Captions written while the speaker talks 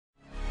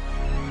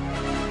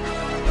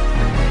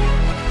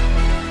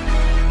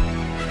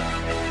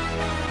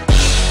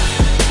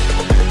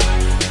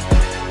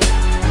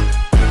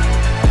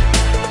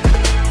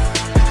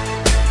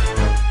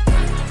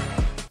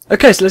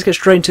Okay, so let's get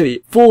straight into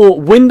it.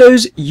 For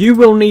Windows, you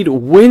will need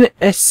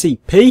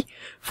WinSCP.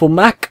 For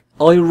Mac,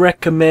 I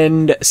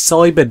recommend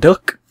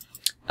CyberDuck.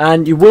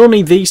 And you will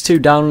need these two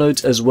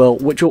downloads as well,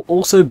 which will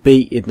also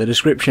be in the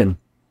description.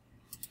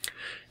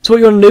 So what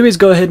you want to do is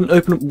go ahead and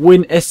open up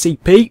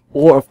WinSCP,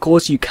 or of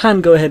course you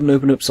can go ahead and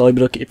open up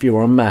CyberDuck if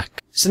you're on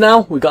Mac. So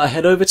now we've got to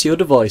head over to your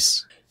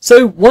device.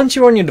 So once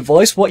you're on your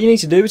device, what you need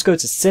to do is go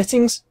to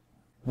Settings,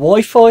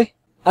 Wi-Fi,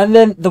 and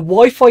then the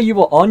Wi-Fi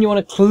you are on, you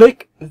want to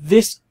click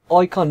this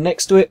icon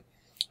next to it,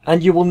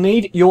 and you will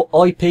need your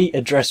IP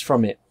address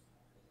from it.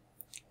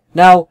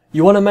 Now,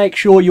 you want to make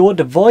sure your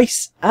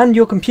device and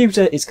your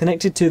computer is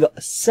connected to the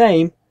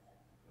same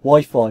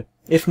Wi-Fi.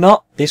 If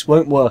not, this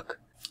won't work.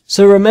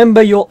 So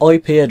remember your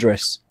IP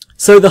address.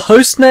 So the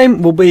host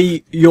name will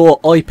be your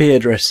IP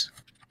address.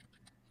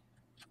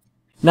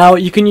 Now,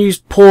 you can use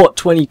port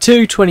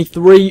 22,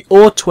 23,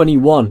 or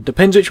 21.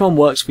 Depends which one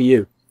works for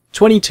you.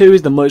 22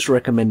 is the most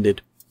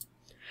recommended.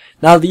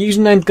 Now, the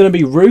username is going to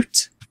be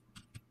root,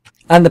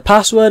 and the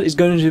password is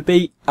going to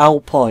be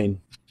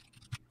Alpine.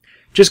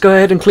 Just go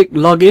ahead and click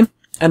login,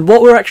 and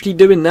what we're actually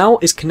doing now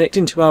is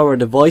connecting to our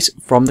device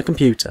from the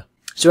computer.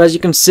 So as you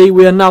can see,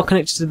 we are now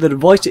connected to the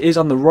device. It is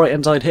on the right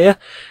hand side here,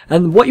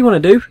 and what you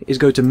want to do is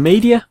go to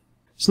media.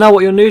 So now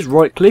what you want to do is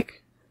right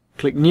click,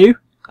 click new,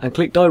 and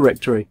click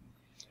directory,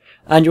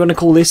 and you want to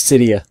call this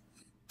Cydia.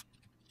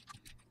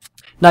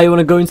 Now you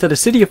want to go into the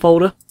Cydia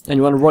folder, and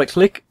you want to right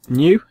click,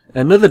 new,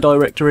 another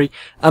directory,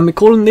 and we're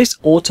calling this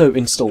auto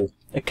install,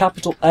 a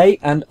capital A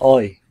and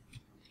I.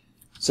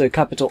 So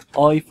capital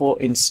I for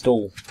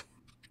install.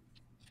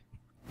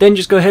 Then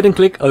just go ahead and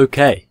click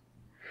OK.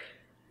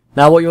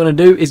 Now what you want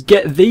to do is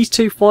get these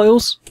two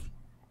files,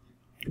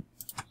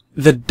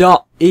 the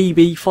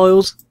 .eb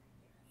files,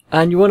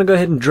 and you want to go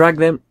ahead and drag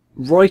them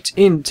right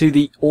into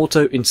the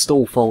auto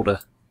install folder.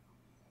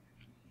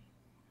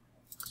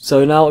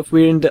 So now if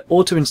we're in the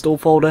auto install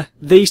folder,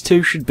 these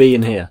two should be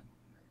in here,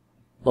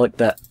 like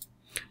that.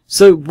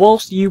 So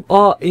whilst you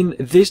are in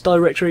this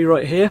directory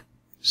right here,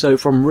 so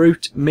from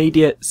root,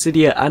 media,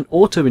 Cydia, and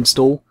auto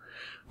install,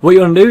 what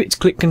you want to do is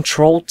click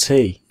Ctrl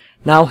T.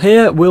 Now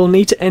here we'll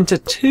need to enter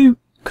two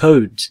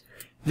codes.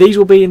 These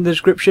will be in the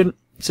description,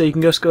 so you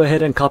can just go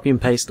ahead and copy and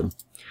paste them.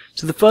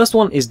 So the first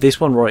one is this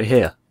one right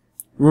here.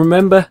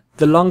 Remember,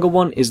 the longer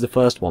one is the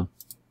first one.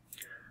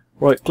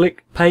 Right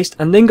click, paste,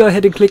 and then go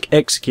ahead and click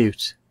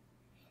execute.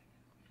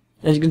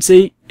 As you can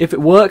see, if it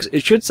works,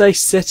 it should say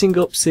setting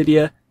up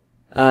Cydia,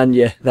 and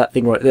yeah, that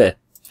thing right there.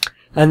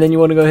 And then you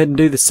want to go ahead and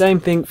do the same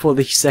thing for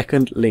the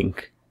second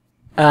link.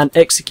 And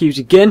execute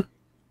again.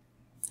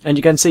 And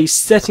you can see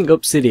setting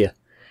up Cydia.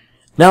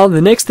 Now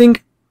the next thing,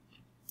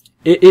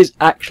 it is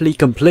actually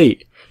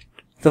complete.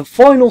 The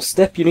final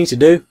step you need to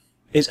do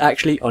is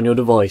actually on your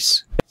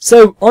device.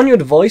 So on your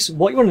device,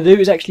 what you want to do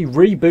is actually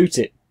reboot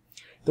it.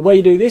 The way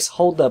you do this,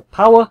 hold the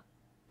power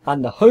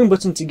and the home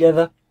button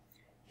together.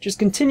 Just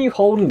continue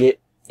holding it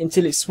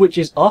until it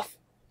switches off,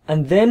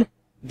 and then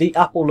the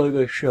Apple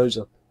logo shows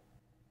up.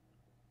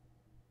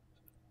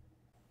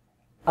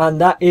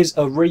 And that is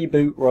a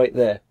reboot right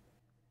there.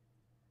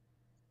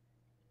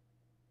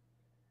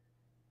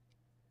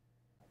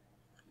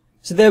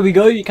 So there we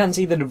go, you can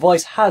see the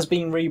device has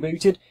been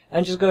rebooted,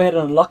 and just go ahead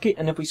and unlock it,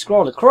 and if we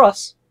scroll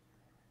across,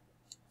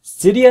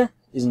 Cydia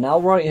is now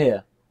right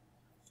here.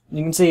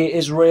 You can see it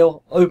is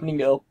real, opening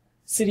it up,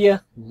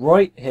 Cydia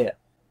right here.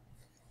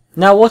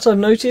 Now what I've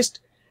noticed,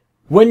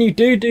 when you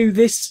do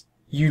this,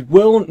 you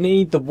will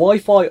need the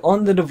Wi-Fi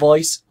on the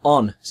device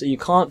on, so you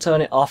can't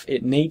turn it off,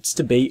 it needs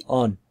to be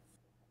on.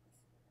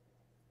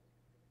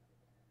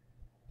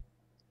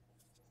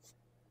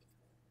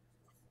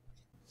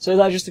 So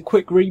that's just a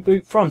quick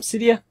reboot from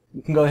Cydia.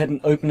 We can go ahead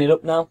and open it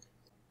up now.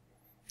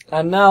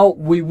 And now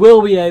we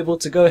will be able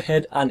to go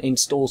ahead and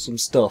install some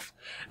stuff.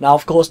 Now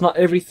of course not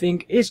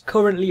everything is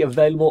currently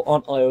available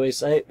on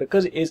iOS 8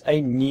 because it is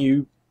a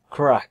new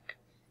crack.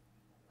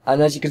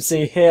 And as you can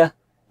see here,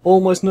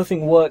 almost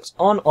nothing works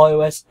on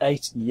iOS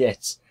 8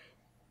 yet.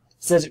 It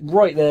says it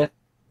right there,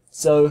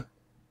 so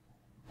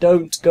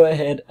don't go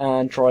ahead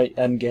and try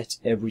and get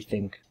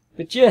everything.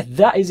 But yeah,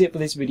 that is it for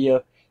this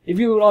video. If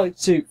you would like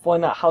to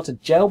find out how to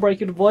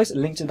jailbreak a device, a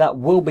link to that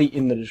will be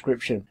in the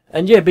description.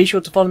 And yeah, be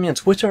sure to follow me on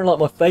Twitter and like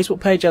my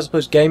Facebook page as I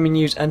post gaming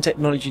news and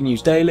technology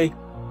news daily.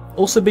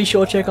 Also be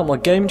sure to check out my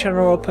gaming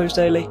channel where I post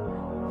daily,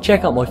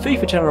 check out my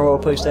FIFA channel where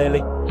I post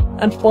daily,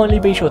 and finally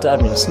be sure to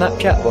add me on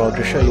Snapchat where I'll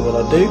just show you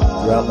what I do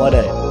throughout my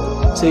day.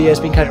 So yeah, it's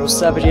been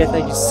CasualSavage here,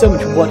 thank you so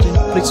much for watching,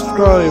 please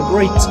subscribe,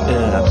 rate,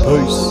 and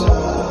peace.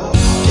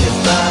 If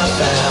I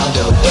found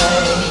a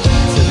way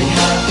to be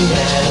happy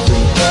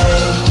every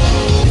day,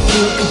 if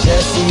you could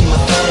just see my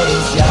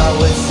face, y'all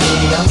would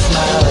see I'm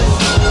smiling.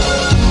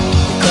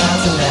 The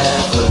clouds are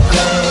never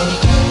gray,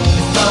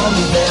 if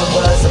only there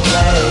was a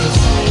place.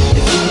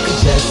 If you could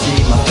just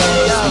see my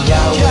face,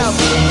 y'all would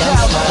see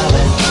I'm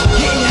smiling.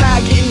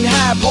 Getting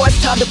high, boy,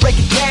 it's time to break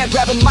it down.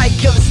 Grab a mic,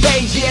 kill the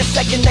stage, yeah,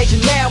 second nature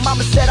now.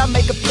 Mama said I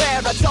make a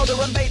prayer, I told her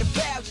I made a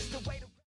vow.